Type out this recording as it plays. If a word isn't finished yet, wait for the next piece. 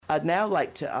I'd now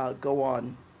like to go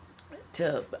on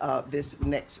to this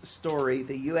next story.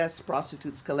 The U.S.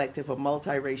 Prostitutes Collective, a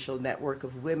multiracial network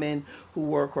of women who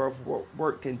work or have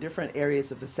worked in different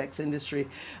areas of the sex industry,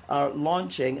 are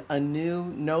launching a new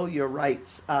Know Your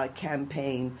Rights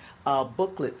campaign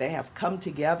booklet. They have come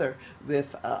together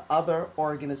with other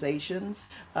organizations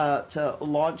to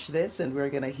launch this, and we're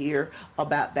going to hear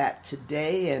about that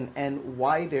today and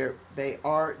why they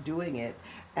are doing it.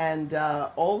 And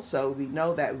also, we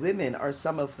know that women are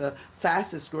some of the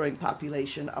fastest growing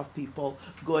population of people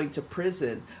going to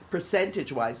prison.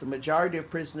 Percentage wise, the majority of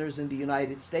prisoners in the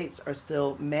United States are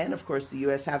still men. Of course, the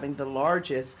U.S. having the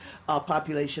largest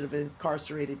population of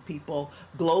incarcerated people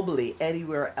globally,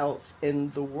 anywhere else in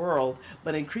the world.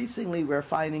 But increasingly, we're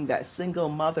finding that single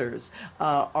mothers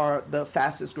are the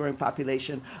fastest growing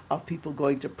population of people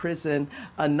going to prison,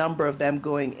 a number of them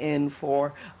going in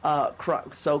for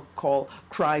so-called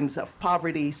crimes of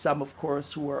poverty, some, of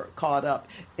course, who are caught up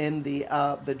in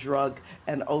the drug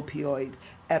and opioid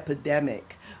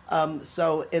epidemic.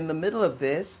 So in the middle of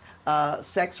this,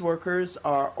 sex workers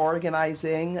are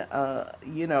organizing,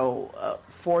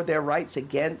 for their rights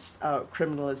against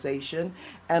criminalization.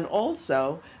 And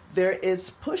also, there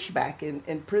is pushback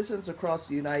in prisons across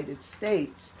the United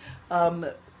States.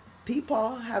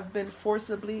 People have been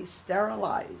forcibly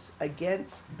sterilized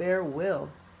against their will.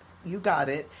 You got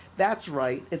it. That's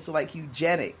right. It's like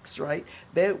eugenics, right?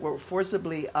 They were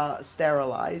forcibly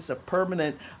sterilized, a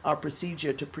permanent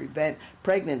procedure to prevent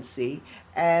pregnancy.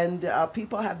 And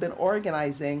people have been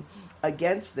organizing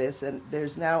against this. And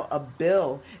there's now a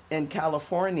bill in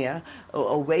California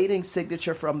awaiting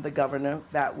signature from the governor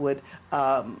that would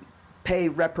pay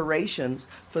reparations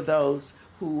for those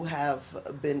who have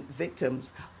been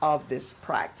victims of this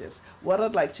practice. What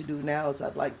I'd like to do now is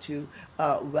I'd like to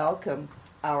welcome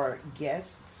our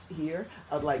guests here.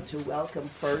 I'd like to welcome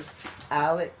first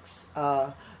Alex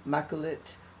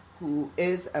Makulit, who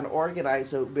is an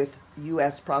organizer with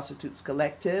U.S. Prostitutes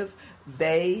Collective.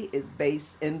 They is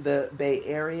based in the Bay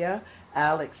Area.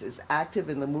 Alex is active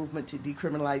in the movement to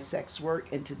decriminalize sex work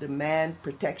and to demand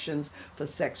protections for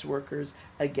sex workers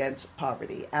against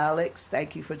poverty. Alex,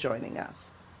 thank you for joining us.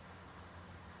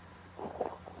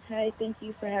 Hi, thank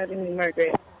you for having me,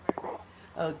 Margaret.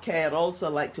 Okay, I'd also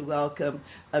like to welcome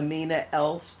Amina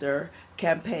Elster,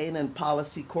 Campaign and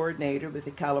Policy Coordinator with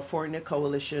the California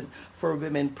Coalition for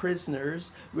Women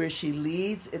Prisoners, where she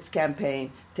leads its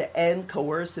campaign to end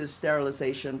coercive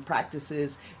sterilization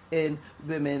practices in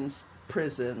women's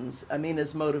prisons.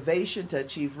 Amina's motivation to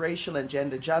achieve racial and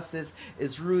gender justice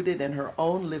is rooted in her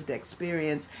own lived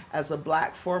experience as a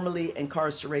Black formerly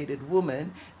incarcerated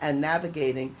woman and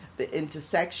navigating the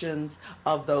intersections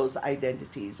of those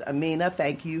identities. Amina,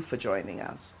 thank you for joining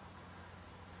us.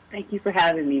 Thank you for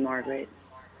having me, Margaret.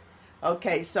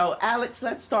 Okay, so Alex,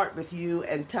 let's start with you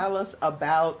and tell us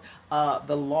about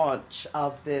the launch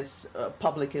of this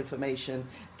public information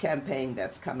campaign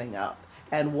that's coming up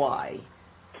and why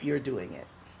you're doing it.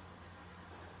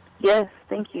 Yes,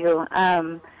 thank you.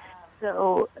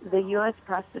 So the U.S.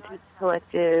 Prostitutes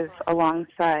Collective,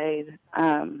 alongside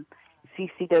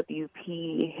CCWP,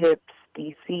 HIPS,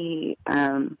 DC,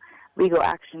 Legal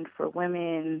Action for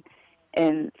Women,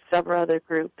 and several other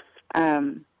groups,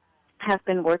 have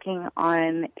been working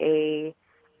on a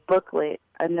booklet,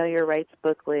 a Know Your Rights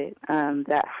booklet,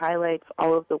 that highlights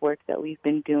all of the work that we've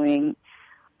been doing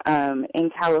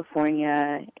in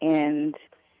California and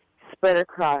spread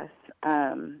across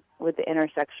with the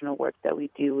intersectional work that we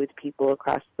do with people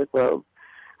across the globe.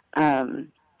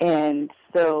 And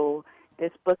so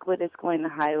this booklet is going to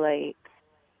highlight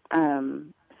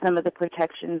some of the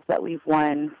protections that we've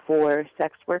won for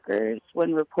sex workers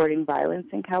when reporting violence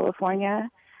in California,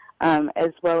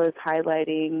 as well as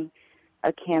highlighting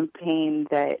a campaign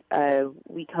that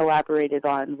we collaborated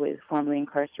on with formerly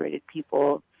incarcerated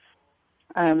people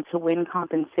to win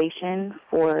compensation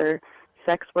for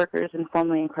sex workers and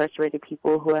formerly incarcerated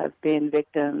people who have been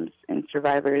victims and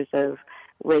survivors of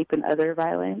rape and other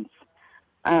violence.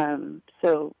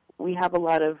 So we have a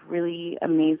lot of really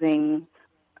amazing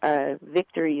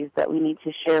victories that we need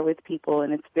to share with people,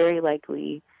 and it's very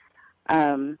likely,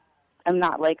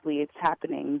 it's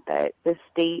happening, that the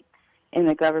state and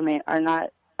the government are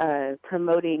not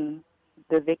promoting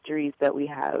the victories that we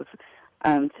have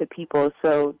to people.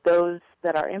 So those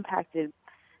that are impacted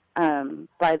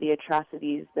by the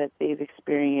atrocities that they've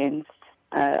experienced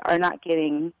are not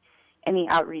getting any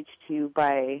outreach to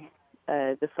by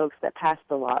the folks that passed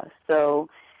the law. So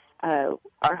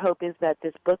our hope is that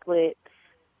this booklet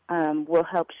will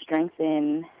help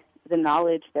strengthen the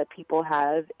knowledge that people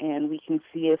have, and we can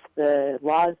see if the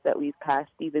laws that we've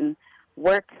passed even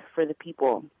work for the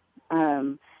people.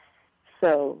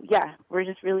 So, yeah, we're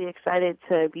just really excited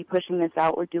to be pushing this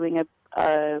out. We're doing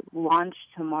a launch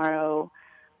tomorrow,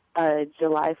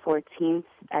 July 14th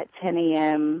at 10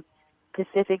 a.m.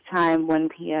 Pacific time, 1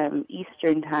 p.m.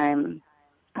 Eastern time.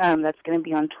 That's going to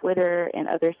be on Twitter and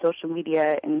other social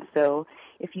media. And so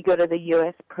if you go to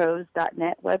the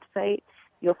uspros.net website,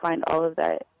 you'll find all of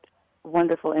that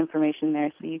wonderful information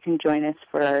there, so you can join us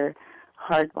for our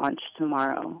hard launch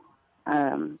tomorrow.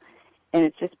 And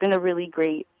it's just been a really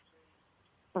great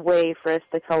way for us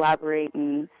to collaborate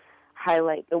and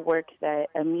highlight the work that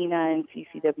Amina and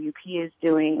CCWP is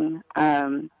doing,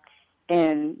 and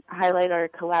highlight our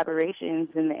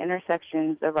collaborations and the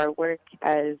intersections of our work,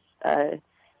 as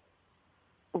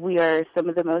we are some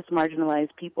of the most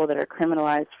marginalized people that are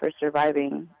criminalized for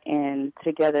surviving, and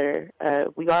together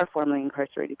we are formerly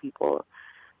incarcerated people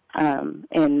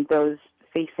and those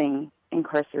facing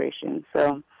incarceration.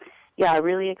 So, yeah,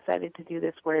 really excited to do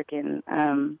this work,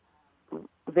 and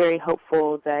very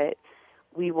hopeful that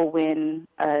we will win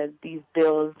these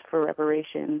bills for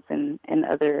reparations and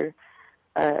other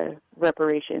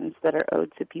reparations that are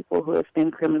owed to people who have been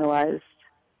criminalized.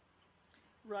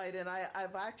 Right, and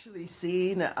I've actually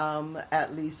seen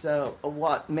at least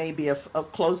what may be a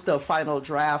close to a final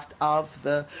draft of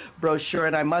the brochure,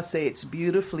 and I must say it's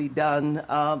beautifully done.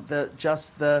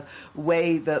 The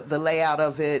way the layout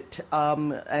of it,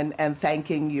 and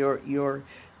thanking your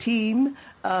team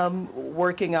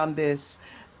working on this.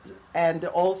 And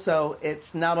also,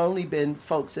 it's not only been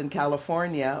folks in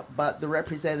California, but the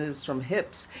representatives from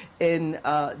HIPS in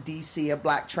D.C., a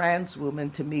black trans woman,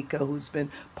 Tamika, who's been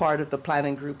part of the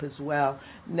planning group as well.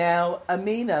 Now,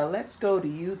 Amina, let's go to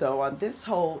you, though, on this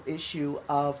whole issue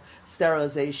of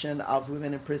sterilization of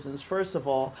women in prisons. First of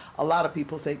all, a lot of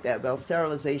people think that, well,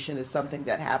 sterilization is something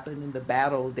that happened in the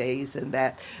bad old days and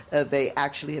that they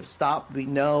actually have stopped. We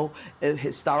know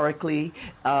historically,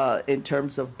 in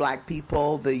terms of black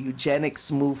people, the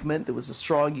eugenics movement, there was a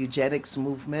strong eugenics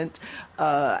movement,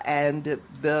 and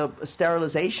the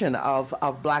sterilization of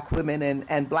black women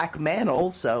and black men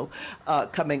also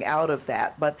coming out of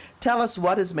that. But tell us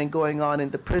what has been going on in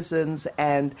the prisons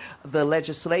and the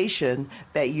legislation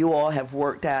that you all have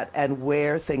worked at and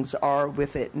where things are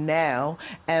with it now,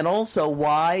 and also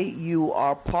why you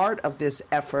are part of this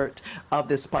effort of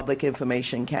this public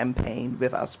information campaign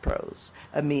with Us Pros.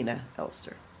 Amina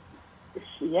Elster.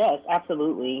 Yes,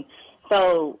 absolutely.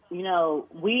 So,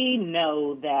 we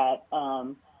know that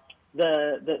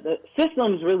the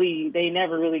systems really, they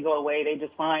never really go away. They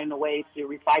just find a way to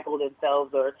recycle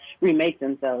themselves or remake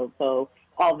themselves. So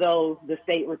although the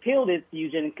state repealed its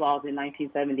eugenics laws in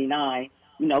 1979,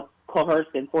 coerced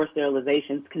and forced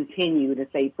sterilizations continued in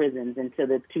state prisons until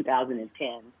the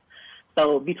 2010s.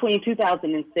 So between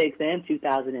 2006 and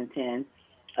 2010,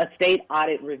 a state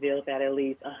audit revealed that at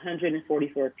least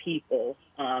 144 people,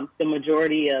 the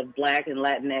majority of Black and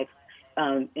Latinx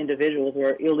individuals,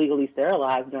 were illegally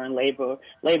sterilized during labor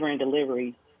and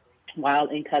delivery while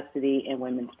in custody in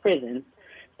women's prisons.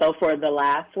 So for the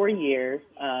last 4 years,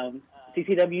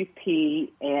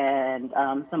 CCWP and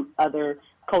some other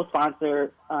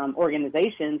co-sponsor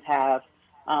organizations have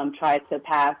tried to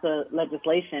pass a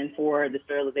legislation for the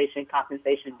sterilization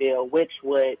compensation bill, which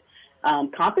would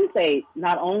compensate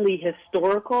not only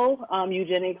historical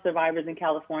eugenics survivors in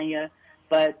California,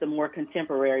 but the more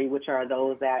contemporary, which are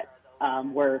those that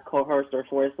were coerced or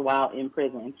forced while in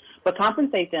prison, but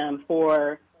compensate them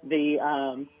for the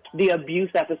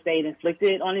abuse that the state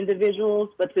inflicted on individuals,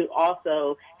 but to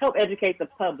also help educate the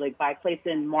public by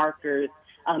placing markers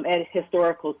at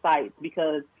historical sites,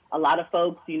 because a lot of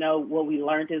folks, what we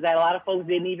learned is that a lot of folks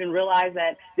didn't even realize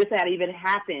that this had even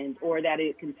happened or that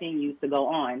it continues to go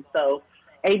on. So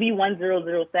AB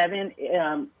 1007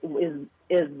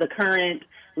 is the current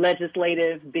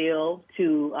legislative bill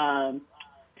to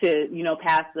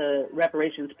pass the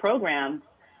reparations program.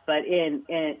 But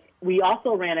we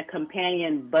also ran a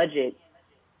companion budget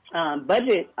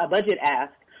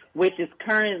ask, which is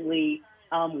currently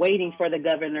waiting for the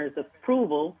governor's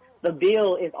approval. The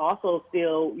bill is also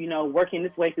still, working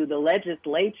its way through the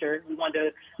legislature. We want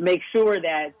to make sure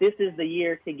that this is the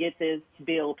year to get this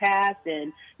bill passed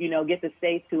and, get the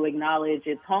state to acknowledge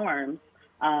its harms.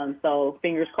 So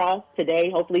fingers crossed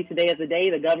hopefully today is the day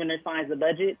the governor signs the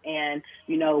budget and,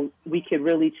 we could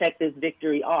really check this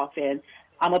victory off. And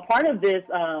I'm a part of this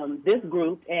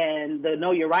group and the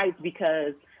Know Your Rights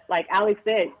because, like Alex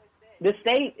said, the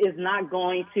state is not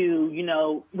going to,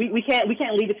 we can't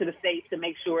leave it to the states to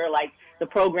make sure like the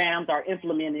programs are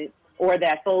implemented or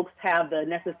that folks have the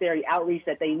necessary outreach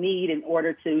that they need in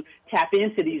order to tap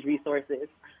into these resources.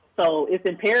 So it's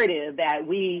imperative that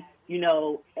we,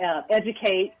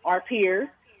 educate our peers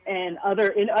and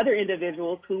other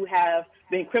individuals who have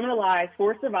been criminalized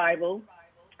for survival,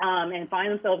 and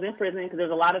find themselves in prison, because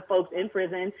there's a lot of folks in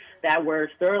prison that were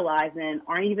sterilized and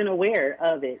aren't even aware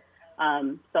of it.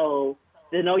 So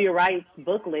the Know Your Rights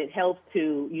booklet helps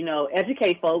to,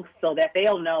 educate folks so that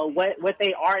they'll know what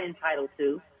they are entitled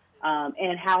to,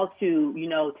 and how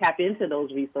to, tap into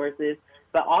those resources,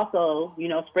 but also,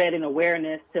 spreading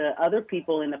awareness to other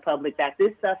people in the public that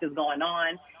this stuff is going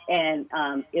on, and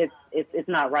it's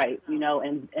not right,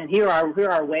 and here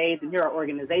are ways, and here are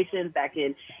organizations that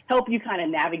can help you kind of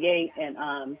navigate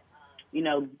and,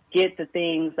 get the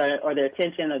things or the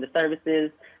attention or the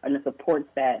services and the supports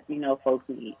that, folks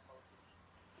need.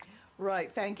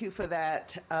 Right. Thank you for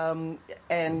that. And,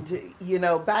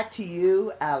 back to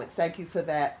you, Alex. Thank you for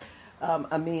that,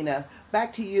 Amina.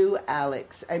 Back to you,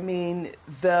 Alex. I mean,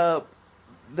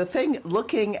 the thing,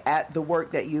 looking at the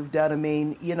work that you've done, I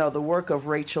mean, the work of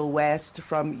Rachel West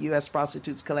from U.S.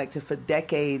 Prostitutes Collective for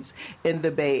decades in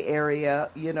the Bay Area,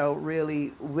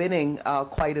 really winning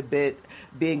quite a bit,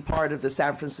 being part of the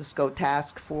San Francisco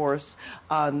Task Force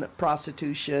on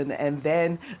Prostitution, and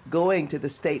then going to the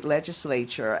state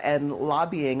legislature and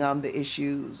lobbying on the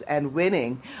issues and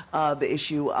winning the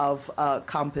issue of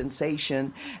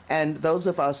compensation. And those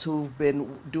of us who've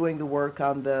been doing the work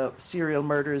on the serial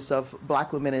murders of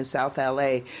Black women in South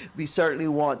LA, we certainly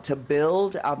want to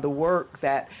build on the work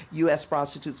that U.S.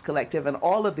 Prostitutes Collective and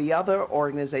all of the other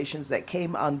organizations that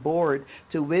came on board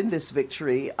to win this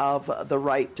victory of the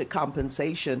right to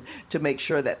compensation, to make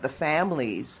sure that the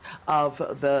families of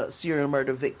the serial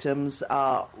murder victims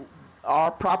are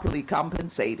properly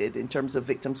compensated in terms of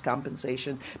victims'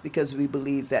 compensation, because we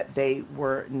believe that they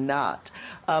were not.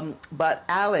 But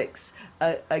Alex,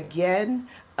 again,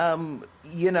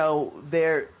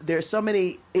 there's so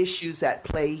many issues at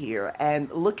play here,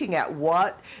 and looking at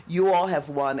what you all have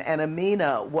won, and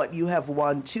Amina, what you have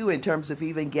won too, in terms of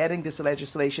even getting this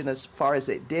legislation as far as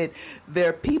it did, there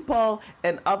are people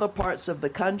in other parts of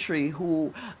the country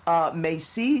who may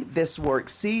see this work,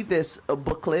 see this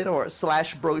booklet or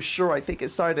 / brochure. I think it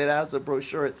started out as a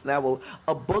brochure, it's now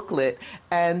a booklet,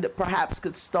 and perhaps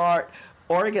could start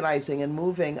organizing and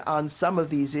moving on some of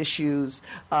these issues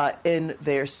in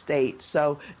their state.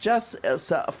 So just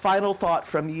as a final thought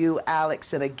from you,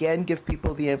 Alex, and again, give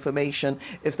people the information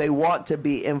if they want to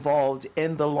be involved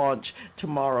in the launch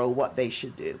tomorrow, what they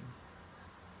should do.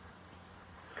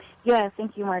 Yeah,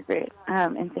 thank you, Margaret,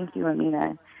 and thank you,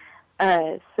 Amina.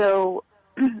 So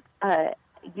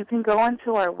you can go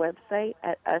onto our website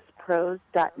at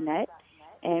uspros.net,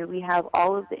 and we have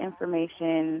all of the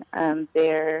information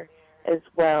there as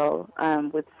well,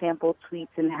 with sample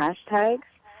tweets and hashtags.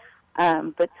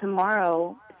 But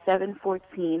tomorrow,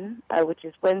 7/14, which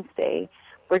is Wednesday,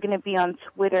 we're going to be on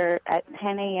Twitter at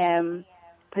 10 a.m.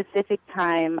 Pacific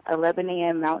time, 11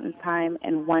 a.m. Mountain time,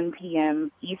 and 1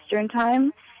 p.m. Eastern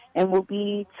time. And we'll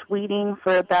be tweeting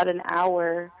for about an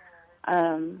hour,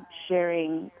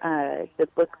 sharing the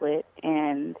booklet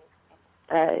and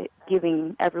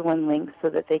giving everyone links so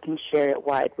that they can share it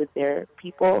wide with their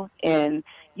people. And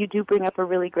you do bring up a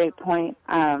really great point.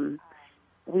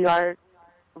 We are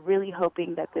really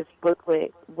hoping that this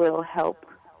booklet will help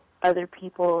other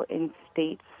people in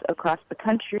states across the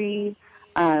country,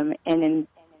 and in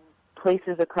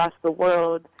places across the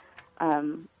world,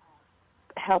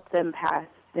 help them pass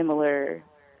similar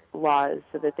laws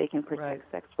so that they can protect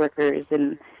sex workers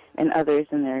and others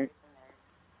in their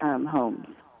homes.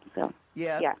 So.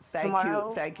 Yeah, thank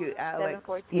you, Alex.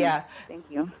 7/14. Yeah, thank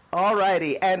you. All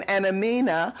righty, and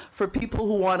Amina, for people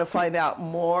who want to find out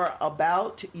more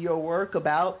about your work,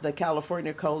 about the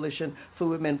California Coalition for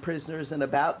Women Prisoners, and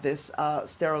about this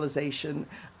sterilization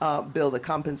bill, the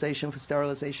compensation for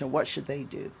sterilization, what should they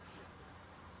do?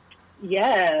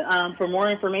 Yeah, for more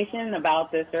information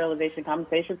about the sterilization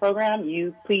compensation program,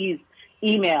 you please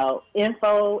email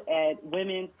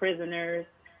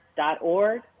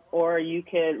info@womenprisoners.org. Or you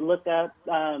could look up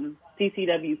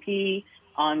CCWP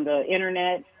on the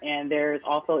internet, and there's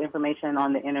also information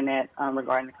on the internet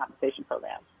regarding the compensation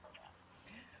program.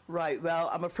 Right. Well,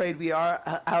 I'm afraid we are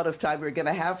out of time. We're going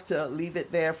to have to leave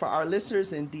it there. For our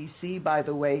listeners in D.C., by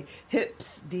the way,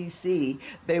 HIPS D.C.,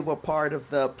 they were part of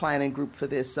the planning group for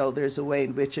this, so there's a way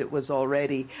in which it was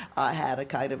already had a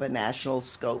kind of a national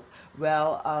scope.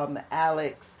 Well,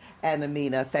 Alex and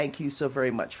Amina, thank you so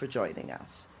very much for joining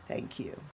us. Thank you.